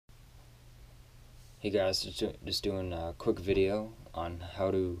Hey guys, just doing a quick video on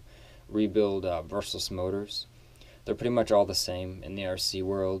how to rebuild brushless motors. They're pretty much all the same in the RC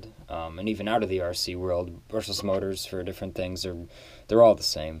world, and even out of the RC world. Brushless motors for different things they're all the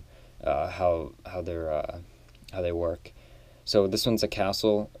same. How they work. So this one's a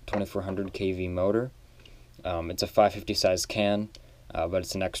Castle 2400 kV motor. It's a 550 size can, but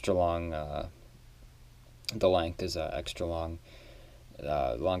it's an extra long. The length is extra long.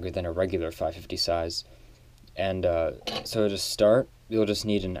 Longer than a regular 550 size. And so to start, you'll just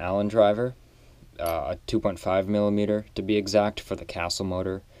need an Allen driver, a 2.5 millimeter to be exact, for the Castle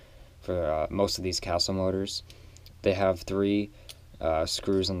motor. For most of these Castle motors, they have 3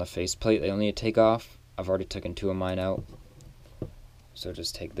 screws on the faceplate they'll need to take off. I've already taken 2 of mine out, so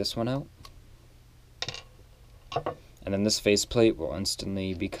just take this one out, and then this faceplate will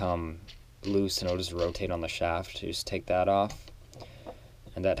instantly become loose and it'll just rotate on the shaft. You just take that off,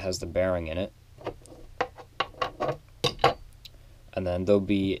 and that has the bearing in it. And then there'll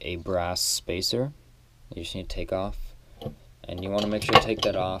be a brass spacer you just need to take off, and you want to make sure to take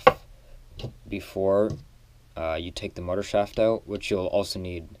that off before you take the motor shaft out, which you'll also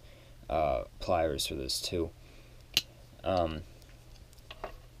need pliers for this too. You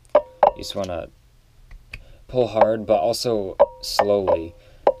just want to pull hard, but also slowly,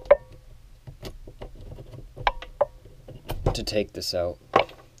 to take this out,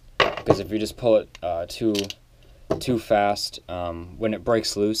 because if you just pull it too fast, when it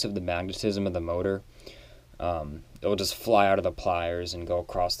breaks loose of the magnetism of the motor, it'll just fly out of the pliers and go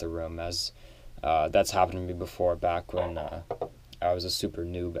across the room, as that's happened to me before, back when I was a super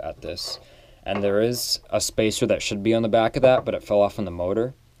noob at this. And there is a spacer that should be on the back of that, but it fell off on the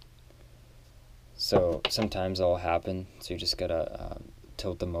motor, so sometimes that'll happen. So you just gotta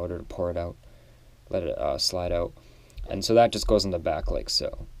tilt the motor to pour it out, let it slide out. And so that just goes in the back like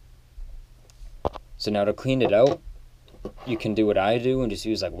so. So now to clean it out, you can do what I do and just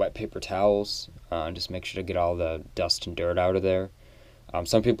use like wet paper towels, and just make sure to get all the dust and dirt out of there.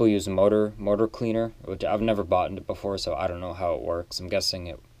 Some people use motor cleaner, which I've never bought it before, so I don't know how it works. I'm guessing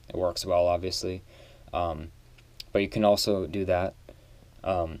it works well, obviously. But you can also do that.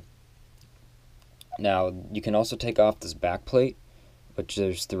 Now you can also take off this back plate, which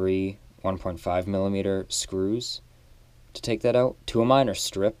there's 3 1.5 millimeter screws to take that out. 2 of mine are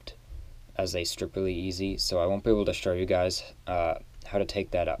stripped, as they strip really easy, so I won't be able to show you guys how to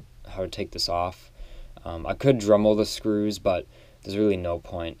take that up, how to take this off. I could Dremel the screws, but there's really no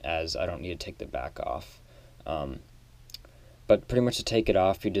point, as I don't need to take the back off. But pretty much to take it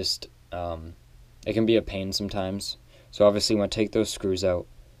off, you just it can be a pain sometimes. So obviously you want to take those screws out,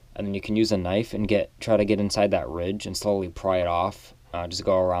 and then you can use a knife and try to get inside that ridge and slowly pry it off. Just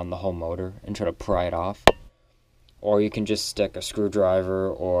go around the whole motor and try to pry it off. Or you can just stick a screwdriver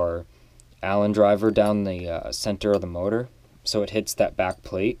or Allen driver down the center of the motor so it hits that back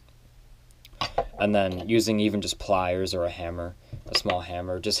plate, and then using even just pliers or a small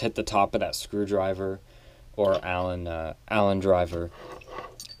hammer, just hit the top of that screwdriver or Allen driver,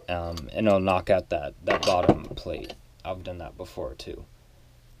 and it'll knock out that bottom plate. I've done that before too.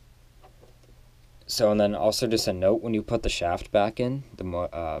 So, and then also just a note, when you put the shaft back in, the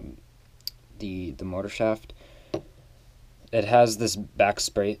motor shaft, it has this back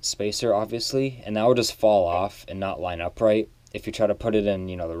spacer, obviously, and that will just fall off and not line up right if you try to put it in,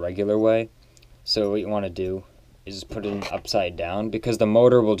 the regular way. So what you want to do is just put it in upside down, because the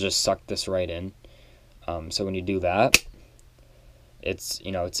motor will just suck this right in. So when you do that, it's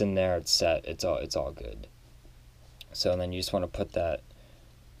in there, it's set, it's all good. So then you just want to put the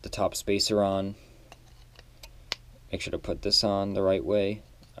top spacer on. Make sure to put this on the right way.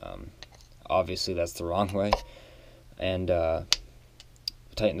 Obviously that's the wrong way. And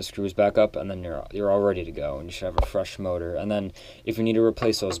tighten the screws back up, and then you're all ready to go, and you should have a fresh motor. And then if you need to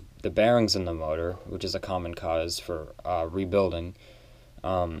replace the bearings in the motor, which is a common cause for rebuilding,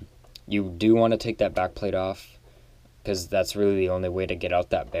 you do want to take that back plate off, because that's really the only way to get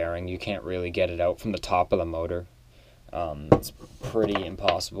out that bearing. You can't really get it out from the top of the motor. It's pretty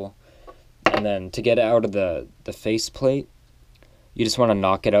impossible. And then to get it out of the faceplate, you just want to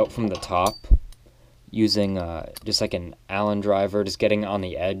knock it out from the top, using just like an Allen driver, just getting on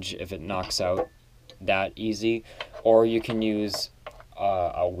the edge if it knocks out that easy. Or you can use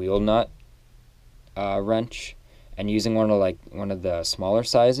a wheel nut wrench, and using one of the smaller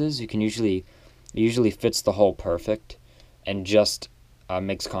sizes, you can usually fits the hole perfect and just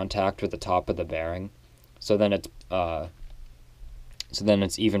makes contact with the top of the bearing. So then it's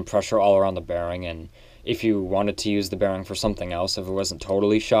even pressure all around the bearing, and if you wanted to use the bearing for something else, if it wasn't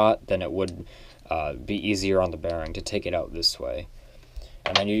totally shot, then it would be easier on the bearing to take it out this way.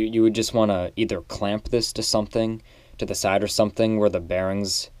 And then you would just want to either clamp this to something, to the side or something where the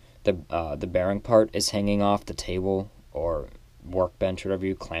bearings, the bearing part is hanging off the table or workbench, whatever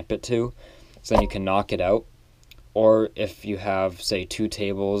you clamp it to. So then you can knock it out. Or if you have, say, two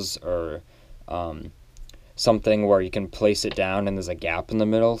tables or something where you can place it down and there's a gap in the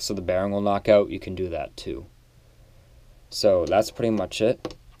middle so the bearing will knock out, you can do that too. So that's pretty much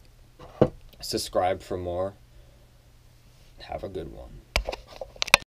it. Subscribe for more. Have a good one.